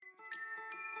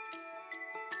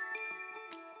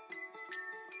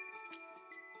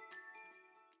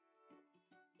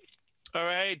All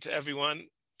right, everyone.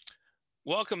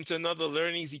 Welcome to another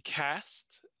Learneezee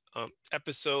cast,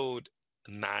 episode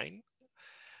 9.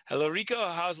 Hello, Rico.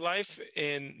 How's life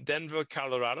in Denver,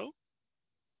 Colorado?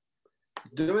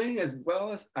 Doing as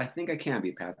well as I think I can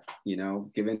be, Pat.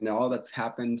 Given all that's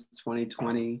happened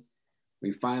 2020,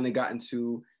 we finally gotten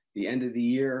to the end of the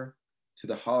year, to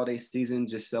the holiday season,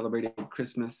 just celebrating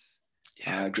Christmas,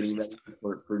 Yeah, getting Christmas ready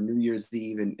time. for New Year's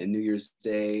Eve and New Year's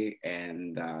Day.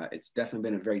 And it's definitely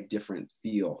been a very different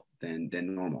feel than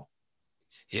normal.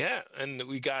 Yeah, and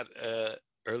we got a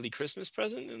early Christmas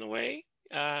present in a way.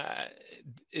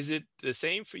 Is it the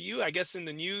same for you? I guess in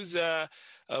the news,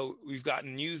 we've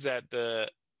gotten news that the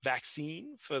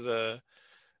vaccine for the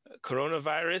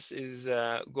coronavirus is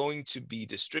going to be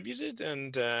distributed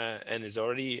and is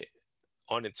already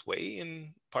on its way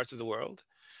in parts of the world.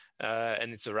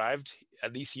 And it's arrived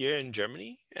at least here in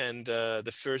Germany, and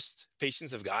the first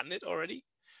patients have gotten it already.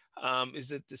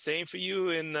 Is it the same for you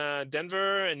in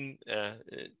Denver and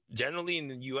generally in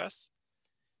the US?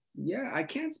 Yeah, I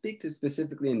can't speak to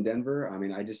specifically in Denver. I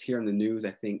mean, I just hear in the news,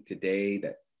 I think today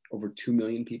that over 2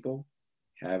 million people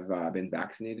have been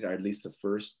vaccinated, or at least the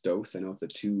first dose. I know it's a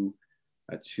two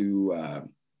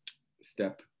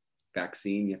step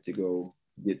vaccine. You have to go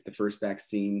get the first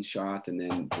vaccine shot, and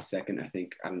then the second, I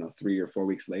think, I don't know, 3 or 4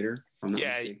 weeks later, if I'm not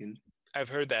Yeah, mistaken. I've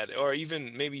heard that, or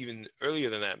even maybe even earlier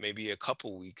than that, maybe a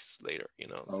couple weeks later,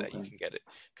 so that you Okay. can get it.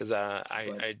 Because But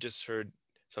I just heard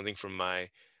something from my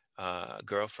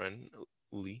girlfriend,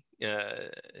 Uli,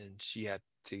 and she had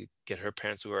to get her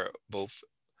parents, who are both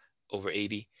over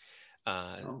 80,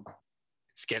 uh, oh,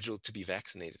 scheduled to be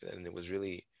vaccinated, and it was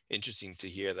really interesting to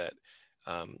hear that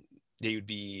um, they would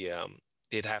be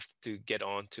they'd have to get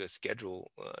on to a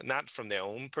schedule, not from their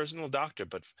own personal doctor,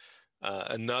 but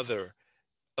another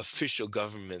official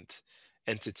government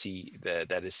entity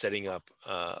that is setting up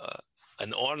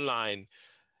an online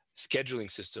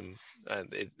scheduling system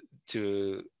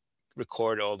to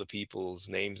record all the people's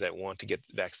names that want to get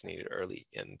vaccinated early,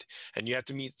 and you have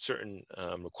to meet certain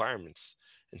requirements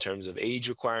in terms of age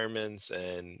requirements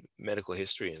and medical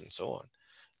history and so on.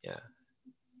 Yeah.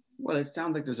 well, it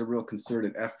sounds like there's a real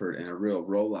concerted effort and a real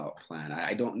rollout plan.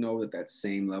 I don't know that that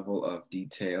same level of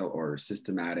detail or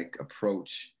systematic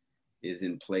approach is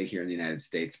in play here in the United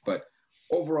States. But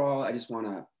overall, I just want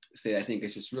to say I think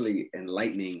it's just really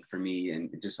enlightening for me, and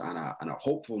just on a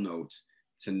hopeful note,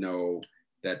 to know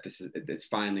that it's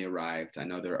finally arrived. I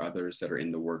know there are others that are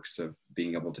in the works of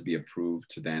being able to be approved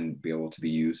to then be able to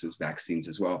be used as vaccines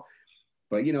as well.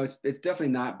 But it's definitely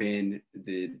not been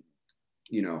the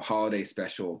holiday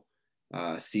special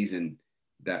season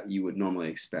that you would normally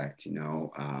expect.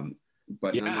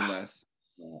 But Yeah. nonetheless,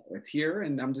 it's here,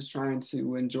 and I'm just trying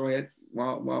to enjoy it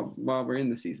while we're in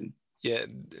the season. Yeah,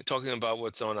 talking about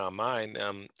what's on our mind,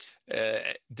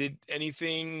 did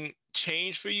anything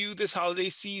change for you this holiday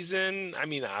season? I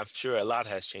mean, I'm sure a lot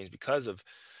has changed because of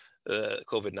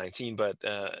COVID-19, but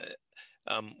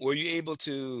were you able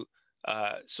to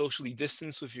socially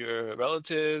distance with your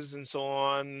relatives and so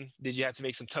on? Did you have to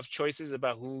make some tough choices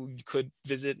about who you could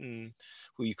visit and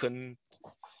who you couldn't?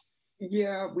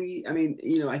 Yeah, I mean,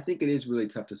 I think it is really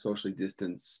tough to socially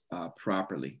distance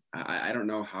properly. I don't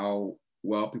know how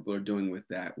well people are doing with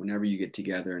that whenever you get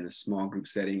together in a small group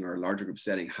setting or a larger group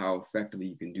setting, how effectively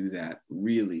you can do that,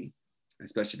 really,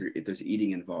 especially if there's eating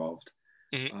involved.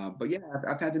 Mhm. But yeah,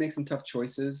 I've had to make some tough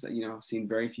choices. Seen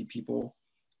very few people,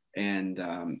 and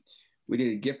we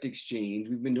did a gift exchange.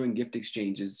 We've been doing gift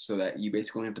exchanges so that you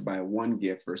basically only have to buy one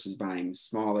gift versus buying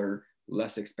smaller,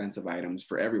 less expensive items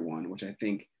for everyone, which I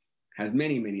think has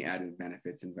many, many added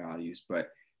benefits and values. But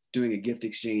doing a gift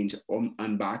exchange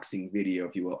unboxing video,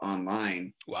 if you will,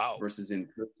 online Wow, versus in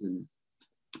person,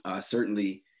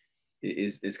 certainly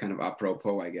is kind of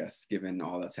apropos, I guess, given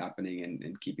all that's happening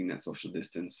and keeping that social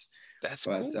distance. that's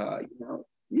But cool.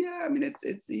 yeah, I mean,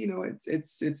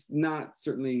 it's not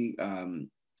certainly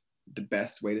the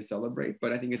best way to celebrate,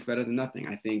 but I think it's better than nothing.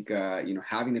 I think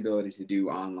having the ability to do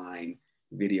online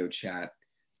video chat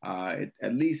it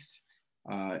at least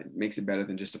makes it better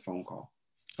than just a phone call.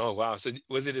 Oh wow! So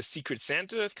was it a Secret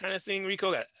Santa kind of thing,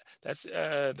 Rico? That's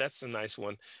a nice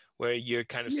one, where you're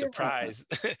kind of Yeah. surprised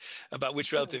about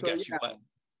which Yeah. relative So got you yeah, what.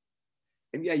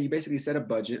 and yeah, you basically set a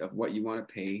budget of what you want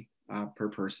to pay per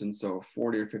person, so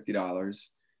 $40 or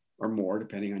 $50 or more,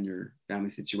 depending on your family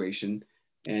situation.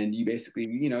 And you basically,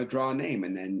 draw a name,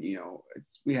 and then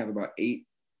we have about 8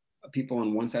 people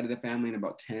on one side of the family and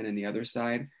about 10 on the other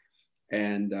side.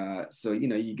 And so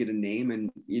you get a name, and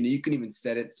you can even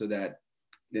set it so that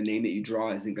the name that you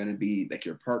draw isn't going to be like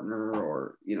your partner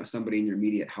or somebody in your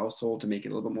immediate household to make it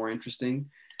a little bit more interesting.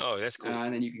 Oh, that's cool.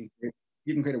 And then you can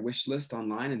you can create a wish list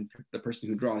online, and the person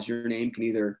who draws your name can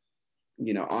either,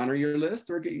 honor your list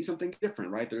or get you something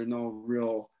different, right? There's no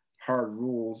real hard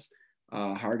rules,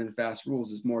 hard and fast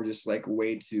rules. It's more just like a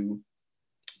way to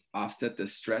offset the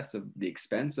stress of the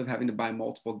expense of having to buy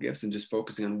multiple gifts and just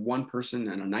focusing on one person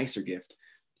and a nicer gift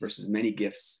versus many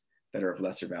gifts that are of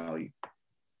lesser value.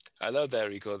 I love that,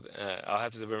 Rico. I'll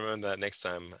have to remember that next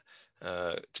time.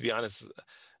 To be honest,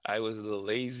 I was a little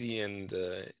lazy and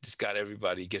just got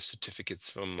everybody gift certificates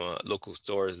from local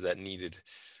stores that needed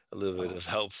a little bit of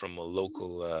help from a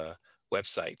local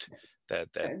website. That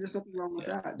And there's nothing wrong with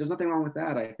yeah. that. There's nothing wrong with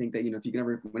that. I think that, if you can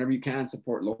ever, whenever you can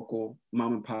support local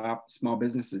mom and pop small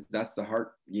businesses, that's the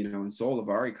heart, and soul of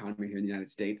our economy here in the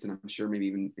United States. And I'm sure maybe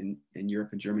even in Europe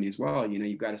and Germany as well.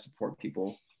 You've got to support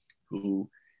people who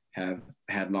have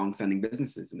had long-standing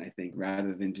businesses. And I think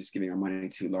rather than just giving our money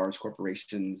to large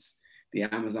corporations, the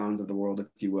Amazons of the world, if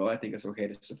you will, I think it's okay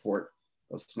to support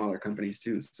those smaller companies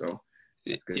too. So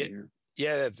that's good Yeah, to hear.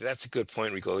 yeah, that's a good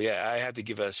point, Rico. Yeah, I have to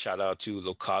give a shout out to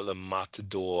Locale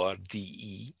Matador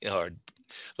DE or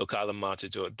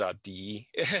localematador.de.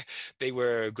 They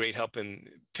were a great help in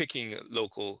picking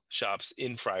local shops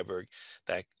in Freiburg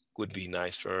that would be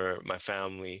nice for my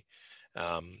family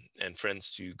and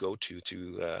friends to go to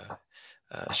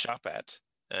shop at,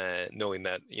 knowing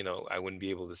that I wouldn't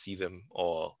be able to see them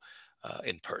all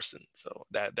in person. So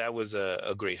that was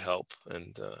a great help,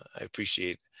 and I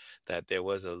appreciate that there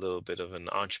was a little bit of an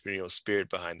entrepreneurial spirit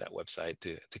behind that website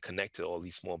to connect to all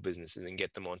these small businesses and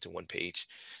get them onto one page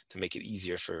to make it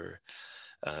easier for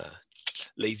uh,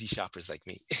 lazy shoppers like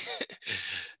me.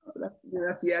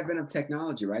 That's the advent of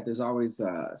technology, right? There's always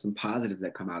some positives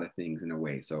that come out of things in a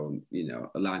way. So,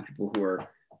 allowing people who are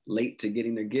late to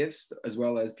getting their gifts, as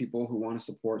well as people who want to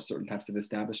support certain types of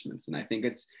establishments. And I think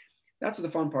that's the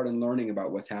fun part in learning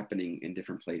about what's happening in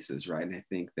different places, right? And I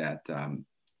think that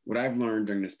what I've learned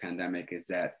during this pandemic is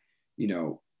that,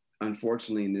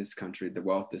 unfortunately in this country, the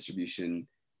wealth distribution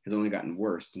has only gotten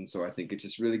worse. And so I think it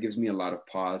just really gives me a lot of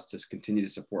pause to continue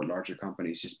to support larger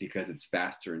companies just because it's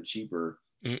faster and cheaper.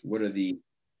 Mm. What are the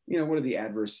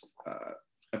adverse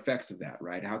effects of that,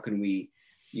 right? How can we,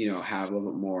 have a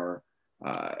little bit more,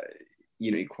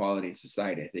 equality in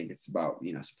society? I think it's about,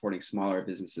 supporting smaller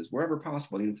businesses wherever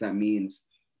possible, even if that means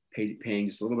paying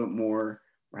just a little bit more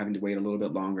or having to wait a little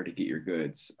bit longer to get your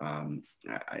goods.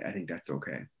 I think that's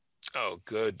okay. Oh,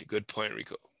 good point,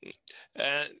 Rico.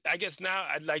 I guess now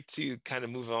I'd like to kind of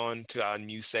move on to our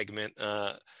new segment.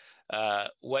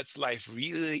 What's life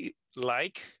really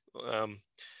like?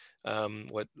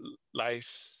 What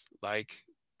life's like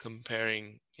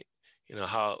comparing,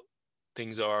 how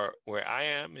things are where I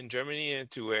am in Germany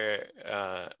and to where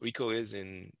Rico is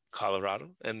in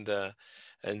Colorado, and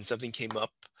something came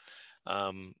up.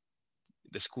 Um,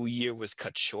 the school year was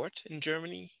cut short in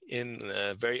Germany in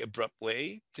a very abrupt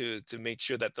way to make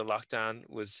sure that the lockdown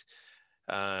was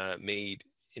made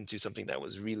into something that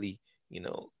was really,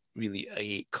 really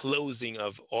a closing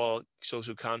of all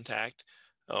social contact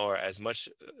or as much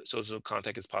social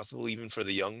contact as possible, even for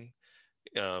the young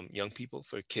people,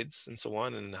 for kids and so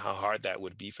on, and how hard that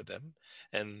would be for them.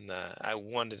 And I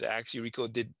wanted to ask you, Rico,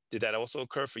 did that also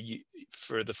occur for you,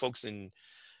 for the folks in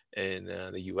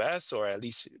the U.S., or at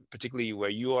least particularly where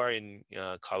you are in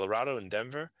Colorado and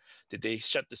Denver? Did they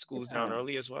shut the schools down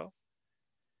early as well?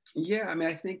 Yeah, I mean,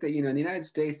 I think that, in the United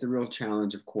States, the real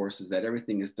challenge, of course, is that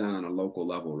everything is done on a local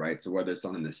level, right? So whether it's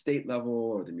on the state level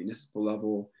or the municipal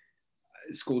level,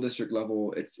 school district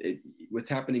level, what's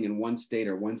happening in one state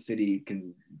or one city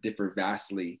can differ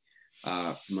vastly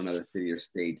from another city or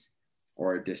state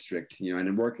or a district. And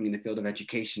in working in the field of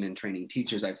education and training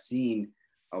teachers, I've seen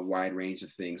a wide range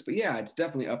of things. But yeah, it's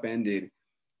definitely upended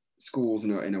schools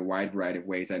in a wide variety of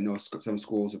ways. I know some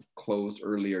schools have closed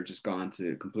early or just gone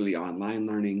to completely online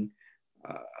learning.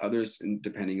 Others,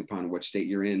 depending upon which state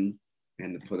you're in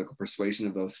and the political persuasion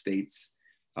of those states,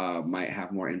 might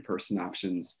have more in-person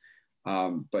options.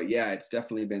 But yeah, it's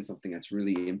definitely been something that's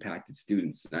really impacted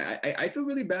students. I feel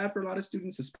really bad for a lot of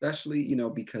students, especially,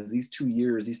 because these 2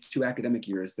 years, these 2 academic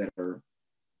years that are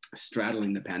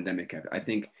straddling the pandemic, I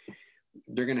think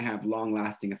they're going to have long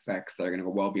lasting effects that are going to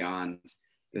go well beyond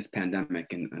this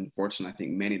pandemic. And unfortunately, I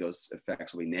think many of those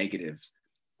effects will be negative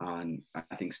on,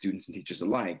 I think, students and teachers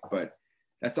alike. But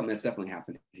that's something that's definitely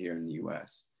happened here in the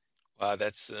US. Wow,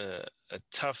 that's a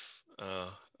tough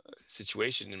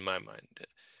situation in my mind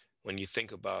when you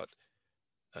think about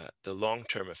the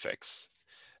long-term effects.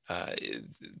 Uh,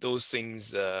 those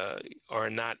things are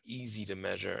not easy to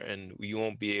measure, and we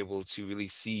won't be able to really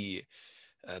see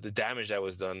the damage that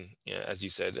was done, as you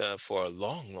said, for a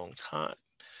long, long time.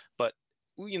 But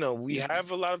we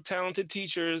have a lot of talented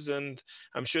teachers, and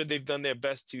I'm sure they've done their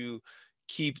best to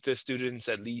keep the students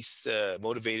at least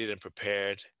motivated and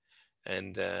prepared.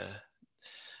 And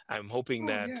I'm hoping Oh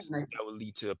that yeah. that will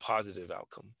lead to a positive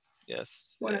outcome.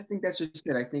 Yes. Well, I think that's just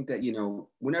it. I think that,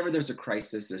 whenever there's a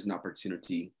crisis, there's an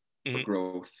opportunity for Hmm.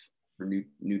 growth, for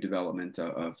new development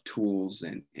of tools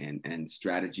and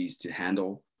strategies to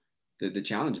handle the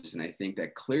challenges. And I think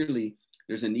that clearly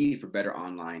there's a need for better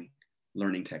online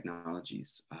learning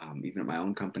technologies. Even at my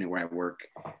own company where I work,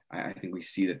 I think we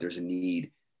see that there's a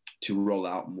need to roll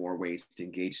out more ways to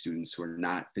engage students who are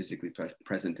not physically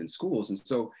present in schools. And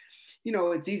so,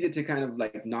 it's easy to kind of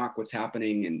like knock what's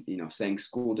happening and, saying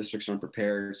school districts aren't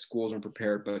prepared, schools aren't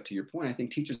prepared. But to your point, I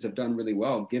think teachers have done really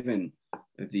well given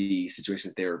the situation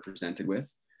that they were presented with.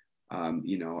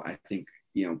 I think,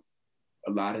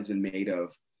 a lot has been made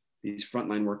of these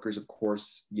frontline workers, of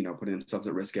course, putting themselves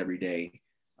at risk every day,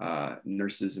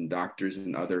 nurses and doctors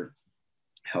and other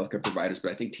healthcare providers,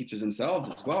 but I think teachers themselves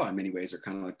as well, in many ways, are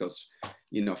kind of like those,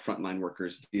 frontline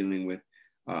workers dealing with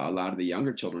a lot of the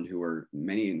younger children who are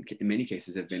in many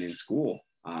cases have been in school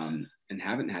and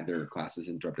haven't had their classes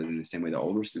interrupted in the same way the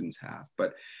older students have.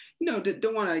 But,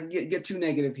 don't want to get too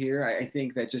negative here. I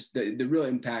think that just the real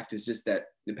impact is just that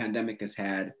the pandemic has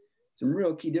had some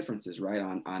real key differences, right,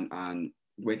 on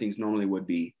the way things normally would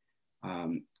be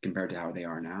compared to how they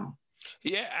are now.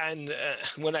 Yeah, and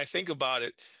when I think about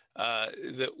it,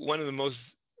 one of the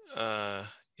most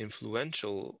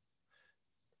influential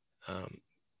um,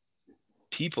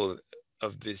 people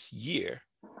of this year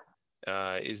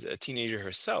is a teenager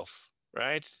herself,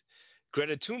 right?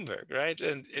 Greta Thunberg, right?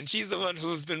 And she's the one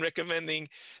who's been recommending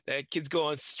that kids go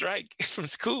on strike from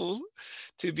school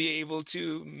to be able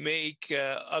to make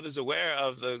others aware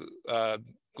of the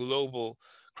global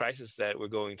crisis that we're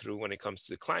going through when it comes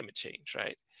to climate change,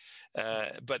 right?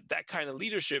 But that kind of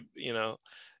leadership, you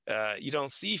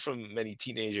don't see from many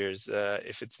teenagers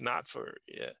if it's not for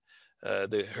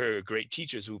her great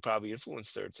teachers who probably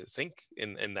influenced her to think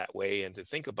in that way and to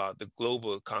think about the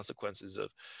global consequences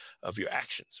of your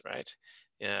actions, right?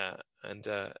 Yeah, and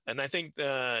I think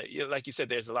like you said,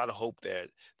 there's a lot of hope there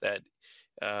that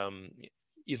um,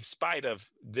 in spite of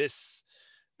this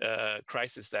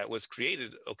crisis that was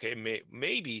created, okay,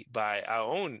 maybe by our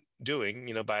own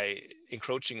doing, by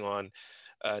encroaching on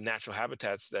natural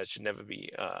habitats that should never be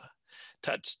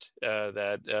touched,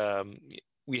 that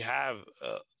we have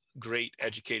great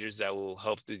educators that will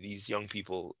help these young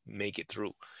people make it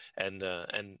through. And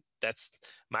that's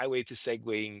my way to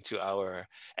segueing to our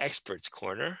experts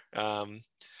corner.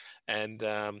 And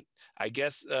I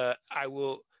guess I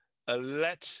will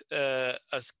let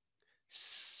us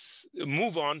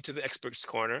move on to the experts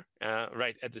corner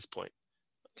right at this point.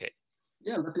 Okay.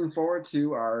 Yeah, looking forward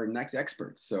to our next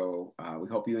experts. So we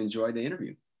hope you enjoy the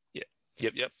interview. Yeah.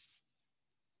 Yep.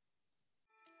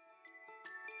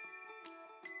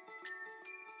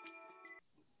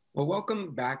 Well,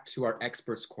 welcome back to our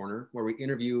Experts Corner, where we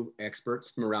interview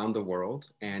experts from around the world.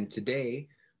 And today,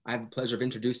 I have the pleasure of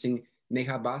introducing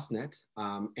Neha Basnet,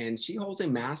 and she holds a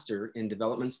Master in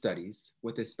Development Studies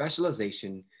with a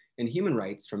specialization in Human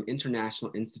Rights from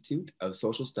International Institute of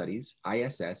Social Studies,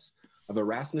 ISS, of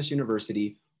Erasmus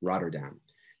University, Rotterdam.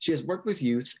 She has worked with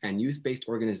youth and youth-based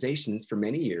organizations for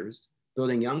many years,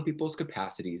 building young people's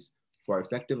capacities for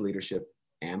effective leadership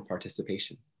and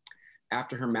participation.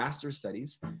 After her master's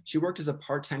studies, she worked as a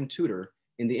part-time tutor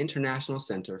in the International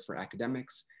Center for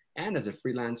Academics and as a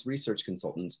freelance research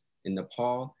consultant in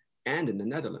Nepal and in the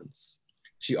Netherlands.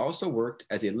 She also worked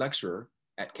as a lecturer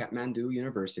at Kathmandu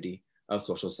University of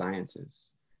Social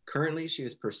Sciences. Currently, she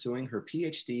is pursuing her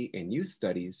PhD in youth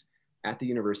studies at the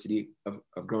University of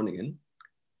Groningen.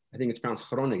 I think it's pronounced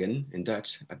Groningen in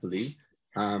Dutch, I believe.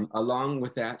 Along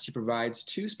with that, she provides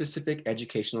 2 specific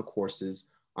educational courses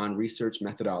on research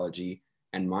methodology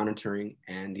and monitoring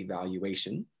and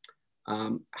evaluation.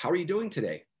 How are you doing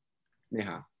today,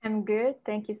 Neha? I'm good.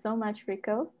 Thank you so much,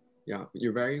 Rico. Yeah,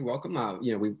 you're very welcome.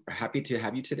 We're happy to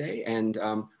have you today. And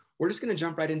we're just going to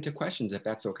jump right into questions if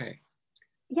that's okay.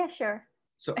 Yeah, sure.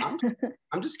 So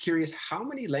I'm just curious, how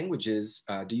many languages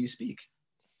do you speak?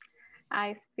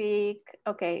 I speak,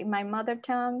 my mother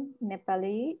tongue,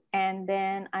 Nepali, and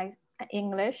then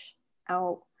English.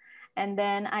 Oh, and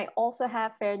then I also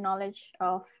have fair knowledge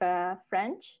of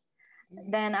French.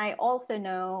 Then I also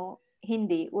know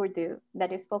Hindi, Urdu,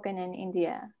 that is spoken in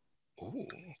India. Ooh,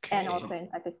 okay. And also in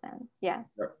Pakistan. Yeah.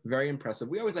 Very impressive.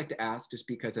 We always like to ask, just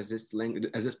because as this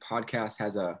podcast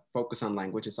has a focus on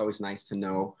language, it's always nice to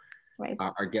know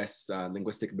our guests'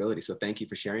 linguistic ability. So thank you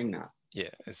for sharing that. Yeah,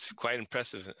 it's quite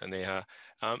impressive, Neha.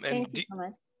 Thank you so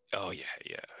much. Oh yeah.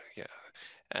 Yeah.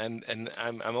 And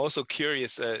I'm also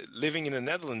curious, living in the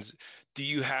Netherlands, do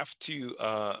you have to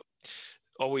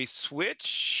always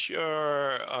switch,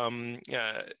 or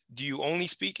do you only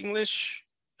speak English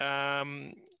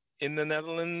um, in the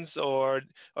Netherlands, or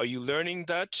are you learning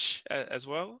Dutch as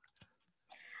well?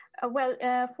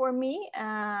 For me,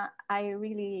 I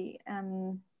really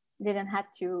didn't have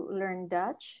to learn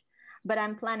Dutch, but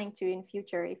I'm planning to in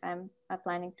future if I'm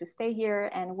planning to stay here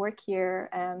and work here.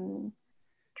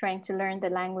 Trying to learn the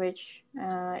language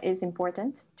is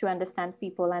important to understand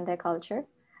people and their culture.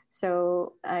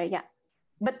 So yeah,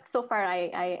 but so far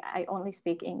I only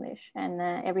speak English, and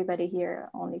everybody here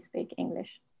only speak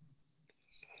English.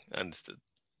 Understood.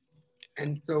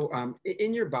 And so,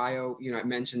 in your bio, I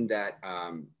mentioned that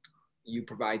you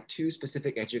provide two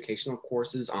specific educational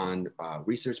courses on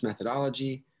research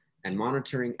methodology and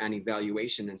monitoring and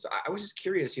evaluation. And so, I was just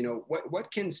curious,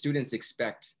 what can students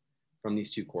expect from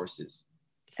these two courses?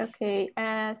 Okay,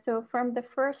 so from the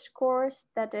first course,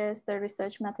 that is the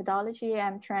research methodology,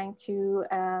 I'm trying to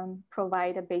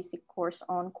provide a basic course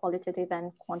on qualitative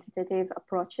and quantitative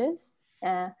approaches.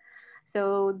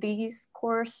 So these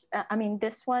course,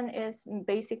 this one is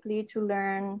basically to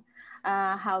learn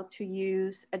how to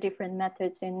use different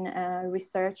methods in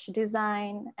research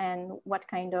design, and what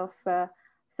kind of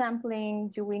sampling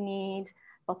do we need,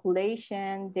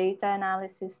 population, data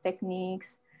analysis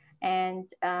techniques,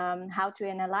 and how to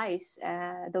analyze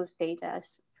those data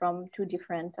from two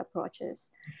different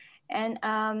approaches. And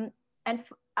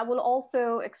I will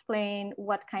also explain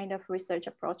what kind of research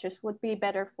approaches would be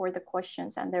better for the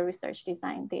questions and the research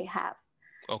design they have.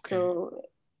 Okay. So,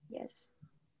 yes,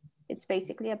 it's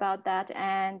basically about that.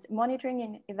 And monitoring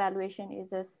and evaluation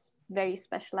is a very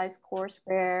specialized course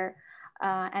where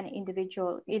an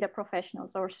individual, either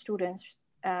professionals or students,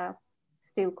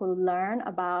 still could learn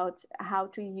about how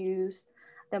to use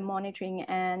the monitoring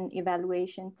and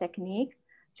evaluation technique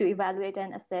to evaluate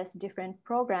and assess different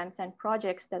programs and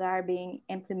projects that are being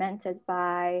implemented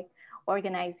by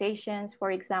organizations.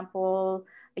 For example,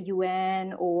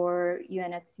 UN or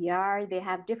UNHCR, they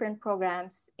have different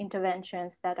programs,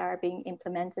 interventions that are being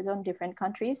implemented on different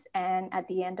countries. And at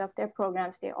the end of their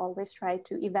programs, they always try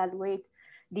to evaluate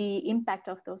the impact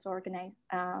of those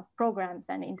programs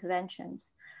and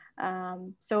interventions.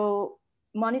 So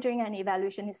monitoring and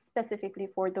evaluation is specifically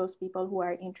for those people who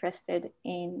are interested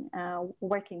in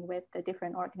working with the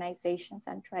different organizations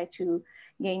and try to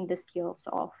gain the skills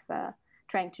of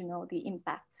trying to know the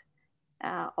impact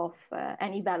of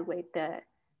and evaluate the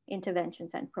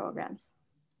interventions and programs.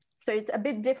 So it's a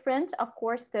bit different. Of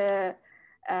course, the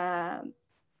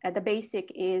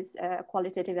basic is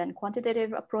qualitative and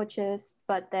quantitative approaches,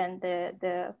 but then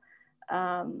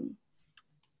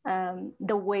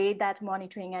the way that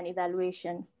monitoring and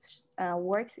evaluation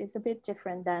works is a bit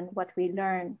different than what we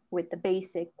learn with the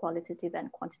basic qualitative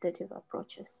and quantitative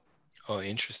approaches. Oh,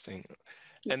 interesting.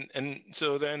 And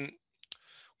so then,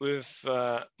 with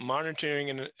monitoring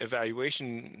and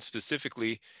evaluation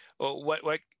specifically, you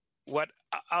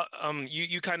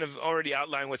kind of already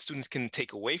outlined what students can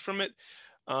take away from it.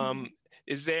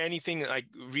 Is there anything like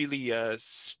really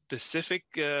specific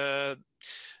in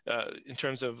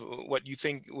terms of what you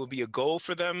think will be a goal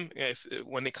for them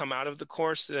when they come out of the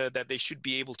course that they should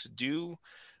be able to do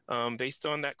based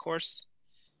on that course?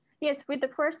 Yes, with the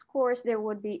first course, they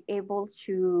would be able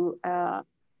to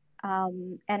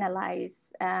analyze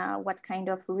what kind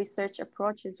of research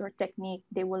approaches or technique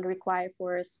they will require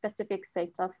for a specific set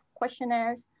of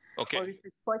questionnaires or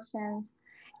research questions.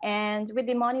 And with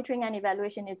the monitoring and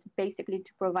evaluation, it's basically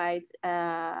to provide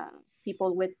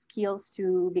people with skills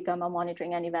to become a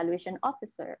monitoring and evaluation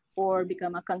officer or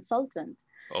become a consultant,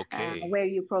 where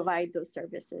you provide those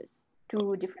services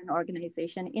to different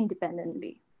organizations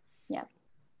independently. Yeah.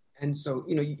 And so,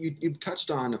 you've touched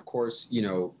on, of course,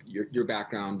 your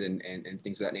background and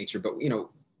things of that nature, but,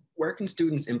 where can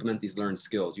students implement these learned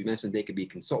skills? You mentioned they could be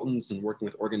consultants and working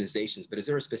with organizations, but is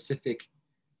there a specific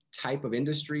type of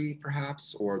industry,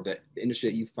 perhaps, or the industry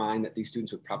that you find that these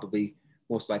students would probably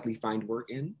most likely find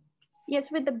work in? Yes,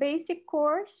 with the basic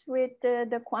course, with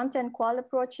the quant and qual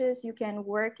approaches, you can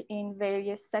work in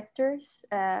various sectors,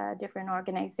 different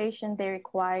organizations. They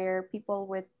require people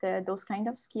with those kind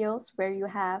of skills where you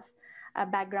have a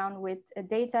background with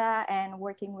data and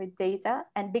working with data.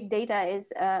 And big data is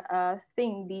a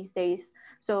thing these days.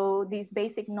 So this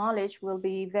basic knowledge will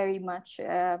be very much,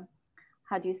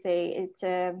 it's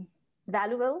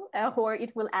valuable, or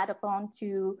it will add upon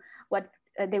to what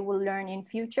they will learn in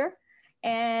future.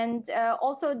 And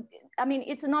also,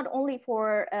 it's not only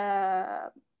for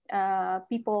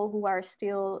people who are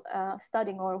still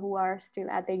studying or who are still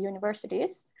at the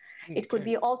universities. It could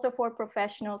be also for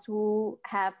professionals who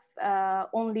have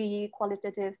only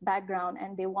qualitative background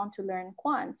and they want to learn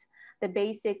quant, the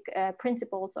basic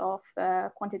principles of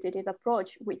quantitative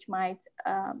approach, which might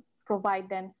provide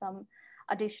them some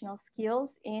additional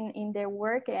skills in their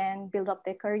work and build up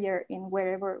their career in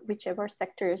whichever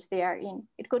sectors they are in.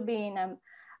 It could be in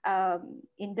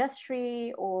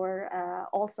industry or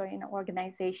also in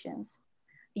organizations.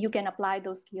 You can apply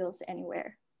those skills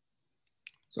anywhere.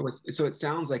 So it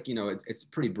sounds like, it's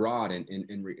pretty broad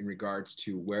in regards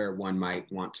to where one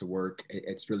might want to work.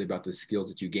 It's really about the skills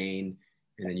that you gain,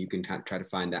 and then you can try to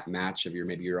find that match of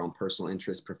maybe your own personal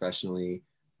interest professionally,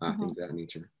 things of that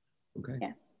nature. Okay.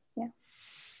 Yeah. Yeah.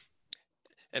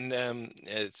 And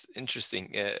it's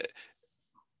interesting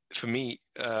for me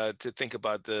to think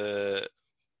about the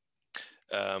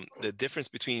difference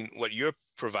between what you're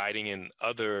providing and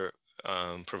other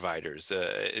providers.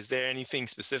 Is there anything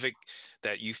specific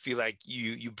that you feel like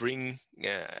you bring?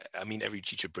 I mean, every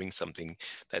teacher brings something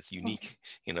that's unique,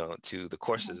 to the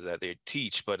courses that they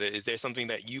teach. But is there something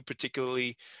that you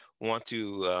particularly want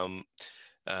to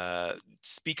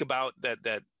speak about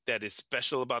that is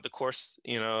special about the course?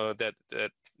 That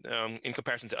in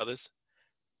comparison to others?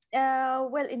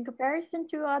 Well, in comparison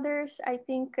to others, I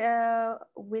think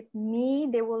with me,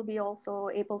 they will be also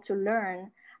able to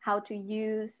learn how to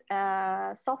use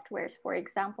softwares, for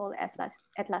example, Atlas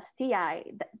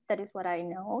TI. That is what I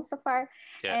know so far.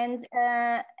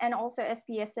 Yeah. And also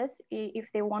SPSS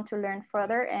if they want to learn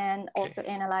further and also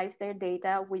analyze their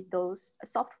data with those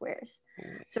softwares.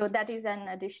 So that is an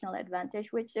additional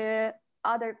advantage, which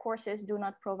other courses do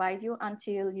not provide you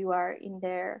until you are in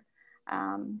their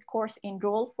course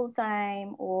enroll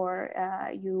full-time, or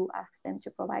you ask them to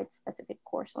provide specific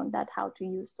course on that, how to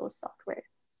use those software.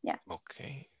 Yeah.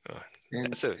 Okay.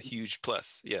 That's a huge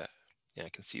plus. Yeah. Yeah, I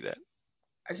can see that.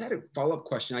 I just had a follow-up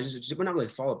question. Well, not really a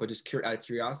follow-up, but just out of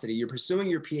curiosity, you're pursuing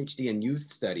your PhD in youth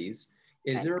studies.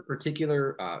 Is there a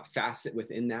particular facet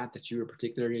within that you were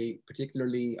particularly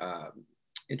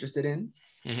interested in?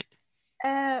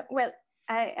 Well,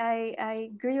 I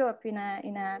grew up in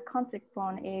a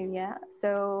conflict-prone area,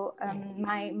 so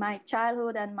my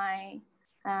childhood and my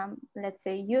let's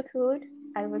say youthhood,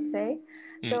 I would say.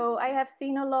 So I have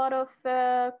seen a lot of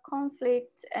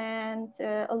conflict and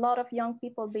a lot of young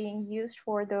people being used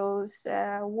for those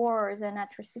wars and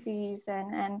atrocities,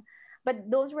 but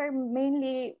those were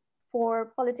mainly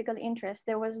for political interest.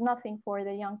 There was nothing for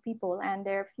the young people, and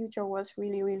their future was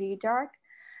really, really dark.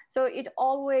 So it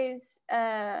always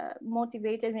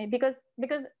motivated me because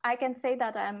I can say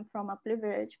that I'm from a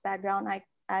privileged background.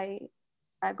 I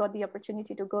got the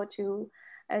opportunity to go to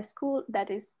a school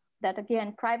that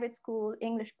again, private school,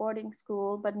 English boarding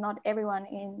school, but not everyone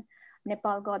in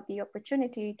Nepal got the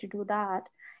opportunity to do that.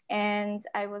 And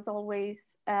I was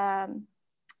always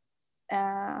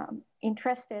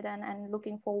interested and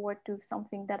looking forward to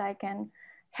something that I can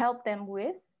help them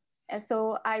with.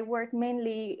 So I work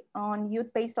mainly on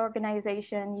youth-based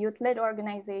organization, youth-led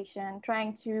organization,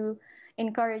 trying to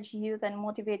encourage youth and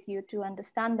motivate youth to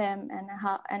understand them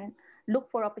and look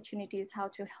for opportunities how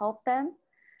to help them.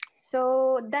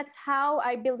 So that's how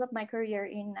I built up my career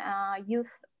in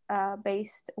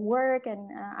youth-based work,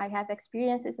 and I have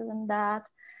experiences in that.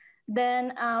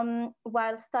 Then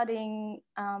while studying,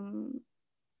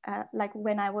 like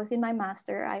when I was in my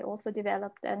master, I also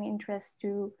developed an interest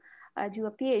to do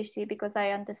a PhD, because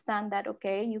I understand that,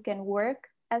 okay, you can work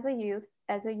as a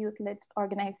youth-led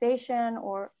organization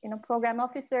or program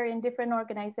officer in different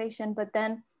organization, but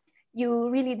then you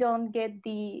really don't get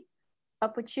the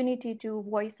opportunity to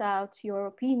voice out your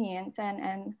opinions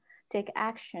and take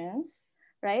actions,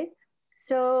 right?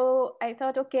 So I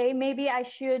thought, okay, maybe I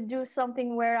should do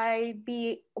something where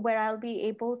I'll be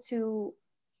able to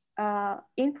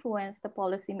influence the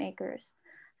policymakers.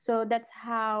 So that's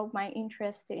how my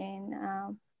interest in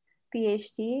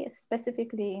PhD,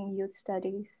 specifically in youth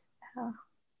studies,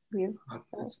 grew.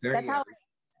 That's very.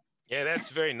 Yeah, that's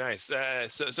very nice.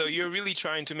 So you're really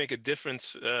trying to make a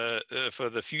difference for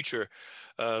the future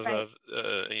of, right.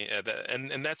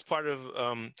 And that's part of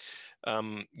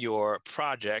your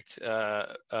project,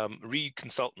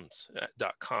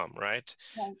 readconsultants.com, right?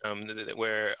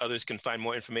 Where others can find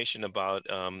more information about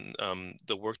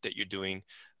the work that you're doing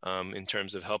in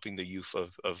terms of helping the youth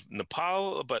of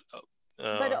Nepal, but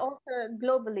also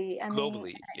globally. I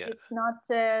globally, mean, it's not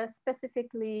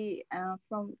specifically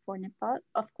for Nepal.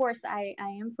 Of course, I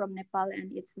am from Nepal,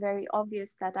 and it's very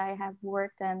obvious that I have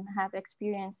worked and have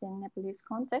experience in Nepalese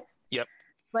context. Yep.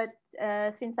 But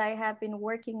since I have been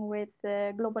working with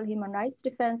global human rights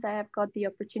defense, I have got the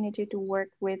opportunity to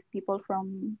work with people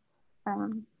from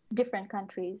different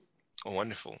countries. Oh,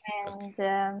 wonderful. Okay.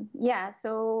 And yeah,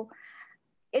 so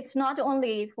it's not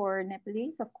only for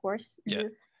Nepalese, of course, Yeah.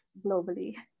 youth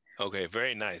globally. Okay.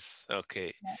 Very nice.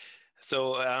 Okay. Yeah.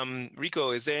 So, Rico,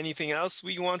 is there anything else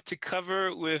we want to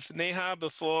cover with Neha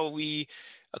before we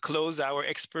close our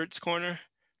experts corner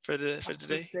for I would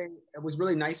today? say it was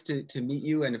really nice to meet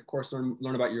you, and of course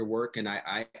learn about your work. And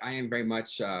I am very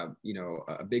much a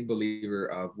big believer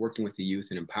of working with the youth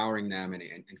and empowering them and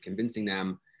convincing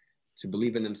them to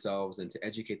believe in themselves and to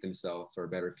educate themselves for a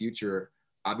better future.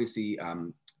 Obviously,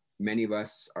 many of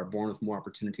us are born with more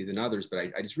opportunity than others, but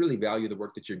I just really value the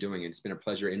work that you're doing, and it's been a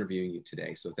pleasure interviewing you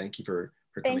today. So thank you for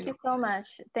Thank coming you on so today. much.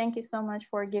 Thank you so much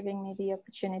for giving me the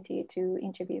opportunity to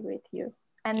interview with you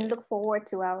and Yeah. look forward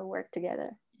to our work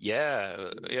together. Yeah,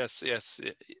 yes, yes.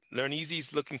 Learneezee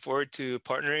is looking forward to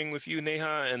partnering with you,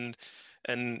 Neha,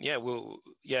 and yeah,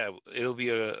 it'll be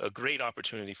a great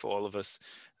opportunity for all of us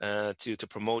to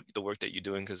promote the work that you're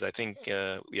doing because I think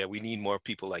yeah, we need more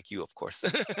people like you, of course.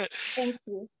 Thank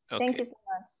you. Thank Okay, you so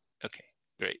much. okay,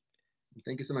 great.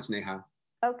 Thank you so much, Neha.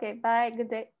 Okay, bye. Good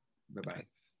day. Bye bye.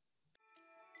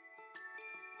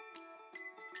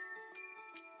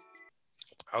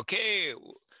 Okay,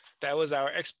 that was our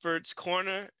experts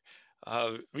corner.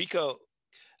 Rico,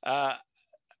 uh,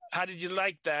 how did you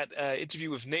like that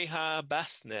interview with Neha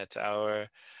Basnet, uh,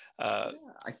 Yeah,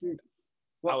 I think.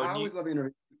 Well, our I new? always love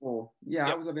interviewing people. Yeah, I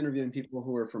Yep. always love interviewing people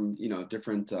who are from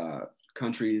different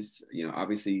countries.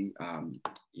 Obviously,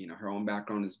 her own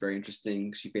background is very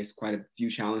interesting. She faced quite a few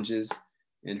challenges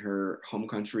in her home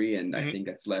country, and I Mhm. think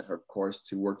that's led her, of course,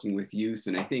 to working with youth.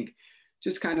 And I think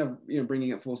just kind of bringing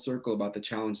it full circle about the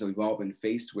challenge that we've all been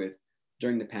faced with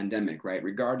during the pandemic, right? Mhm.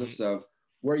 Regardless of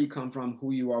where you come from,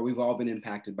 who you are, we've all been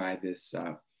impacted by this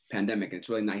pandemic. And it's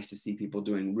really nice to see people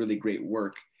doing really great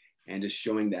work and just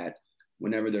showing that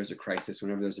whenever there's a crisis,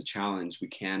 whenever there's a challenge, we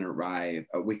can rise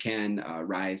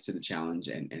to the challenge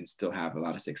and still have a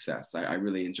lot of success. I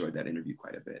really enjoyed that interview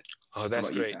quite a bit. Oh, How that's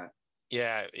about you, great. Pat?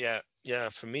 Yeah, yeah, yeah.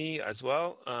 For me as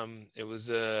well, it was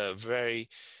a very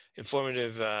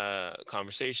informative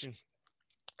conversation,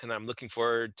 and I'm looking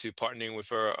forward to partnering with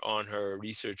her on her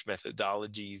research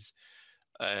methodologies,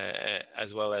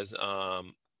 as well as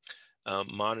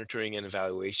monitoring and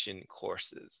evaluation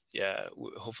courses. Yeah,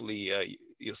 hopefully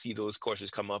you'll see those courses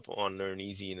come up on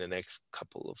Learneezee in the next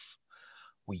couple of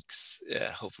weeks.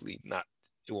 Hopefully not.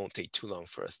 It won't take too long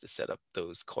for us to set up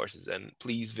those courses. And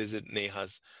please visit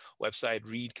Neha's website,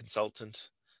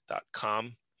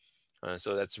 readconsultant.com.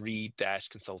 So that's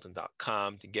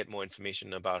read-consultant.com to get more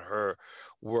information about her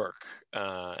work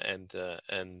and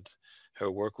her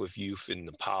work with youth in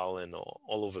Nepal and all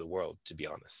over the world, to be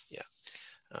honest. Yeah.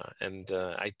 And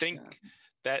I think Yeah.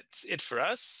 that's it for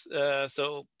us.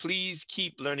 So please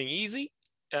keep learning easy.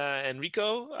 And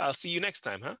Rico, I'll see you next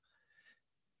time, huh?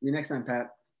 See you next time,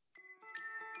 Pat.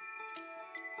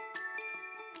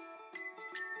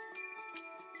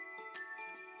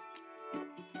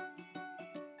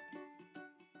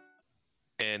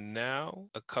 And now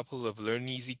a couple of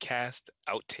Learneezee cast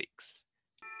outtakes.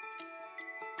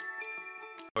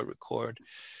 Or record.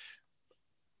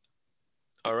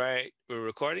 All right, we're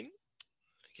recording.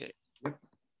 Okay. Yep.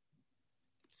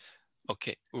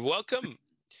 Okay. Welcome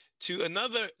to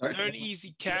another All right.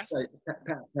 Learneezee cast. Sorry, Pat,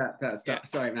 Yeah. stop.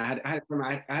 Sorry, man. I had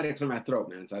to clear my throat,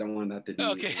 man. So I don't want that to be.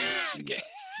 Okay. Okay.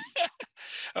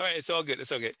 All right, it's all good.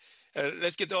 It's okay.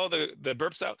 Let's get all the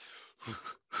burps out.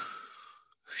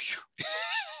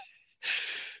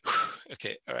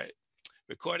 Okay. All right.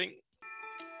 Recording.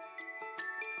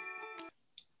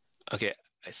 Okay.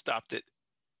 I stopped it.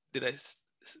 Did I?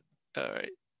 All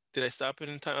right. Did I stop it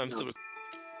in time? I'm No. still recording.